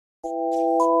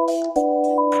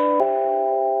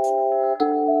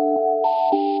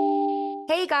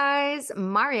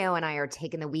Mario and I are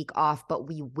taking the week off, but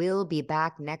we will be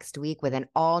back next week with an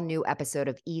all-new episode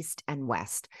of East and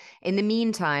West. In the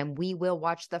meantime, we will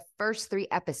watch the first 3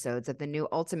 episodes of the new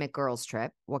Ultimate Girls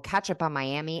Trip. We'll catch up on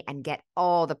Miami and get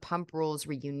all the Pump Rules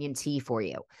reunion tea for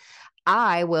you.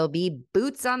 I will be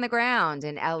boots on the ground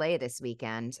in LA this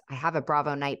weekend. I have a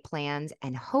Bravo night planned,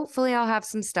 and hopefully I'll have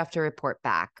some stuff to report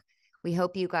back. We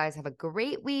hope you guys have a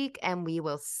great week, and we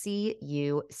will see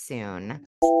you soon.